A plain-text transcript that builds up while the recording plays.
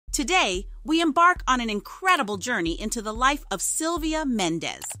Today, we embark on an incredible journey into the life of Sylvia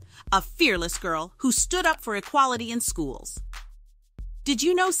Mendez, a fearless girl who stood up for equality in schools. Did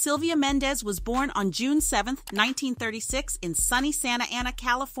you know Sylvia Mendez was born on June 7, 1936 in sunny Santa Ana,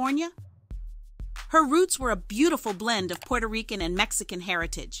 California? Her roots were a beautiful blend of Puerto Rican and Mexican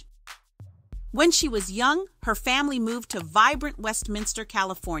heritage. When she was young, her family moved to vibrant Westminster,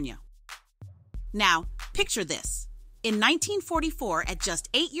 California. Now, picture this. In 1944, at just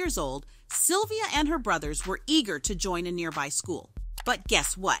 8 years old, Sylvia and her brothers were eager to join a nearby school. But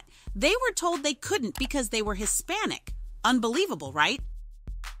guess what? They were told they couldn't because they were Hispanic. Unbelievable, right?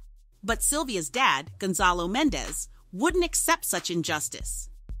 But Sylvia's dad, Gonzalo Mendez, wouldn't accept such injustice.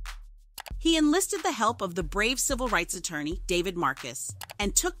 He enlisted the help of the brave civil rights attorney, David Marcus,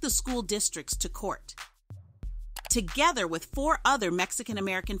 and took the school districts to court. Together with 4 other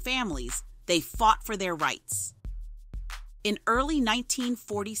Mexican-American families, they fought for their rights. In early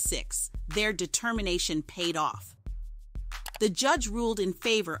 1946, their determination paid off. The judge ruled in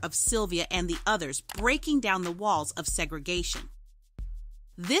favor of Sylvia and the others, breaking down the walls of segregation.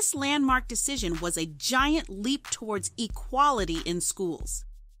 This landmark decision was a giant leap towards equality in schools.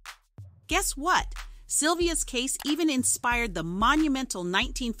 Guess what? Sylvia's case even inspired the monumental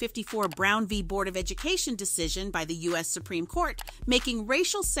 1954 Brown v. Board of Education decision by the U.S. Supreme Court, making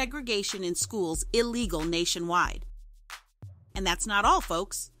racial segregation in schools illegal nationwide. And that's not all,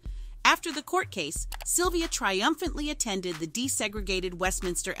 folks. After the court case, Sylvia triumphantly attended the desegregated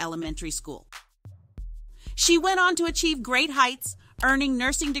Westminster Elementary School. She went on to achieve great heights, earning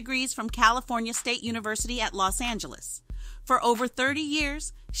nursing degrees from California State University at Los Angeles. For over 30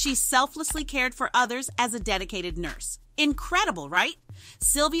 years, she selflessly cared for others as a dedicated nurse. Incredible, right?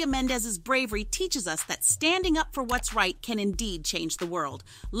 Sylvia Mendez's bravery teaches us that standing up for what's right can indeed change the world.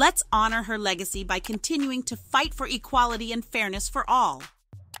 Let's honor her legacy by continuing to fight for equality and fairness for all.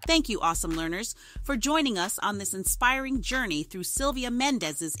 Thank you, awesome learners, for joining us on this inspiring journey through Sylvia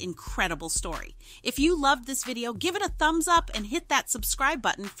Mendez's incredible story. If you loved this video, give it a thumbs up and hit that subscribe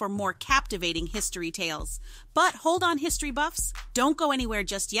button for more captivating history tales. But hold on, history buffs, don't go anywhere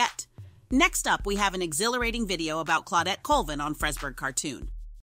just yet. Next up, we have an exhilarating video about Claudette Colvin on Fresburg Cartoon.